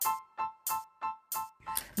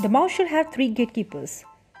The mouth should have three gatekeepers.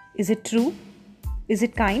 Is it true? Is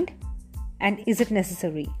it kind? And is it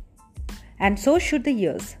necessary? And so should the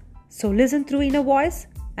ears. So listen through Inner Voice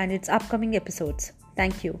and its upcoming episodes.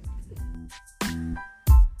 Thank you.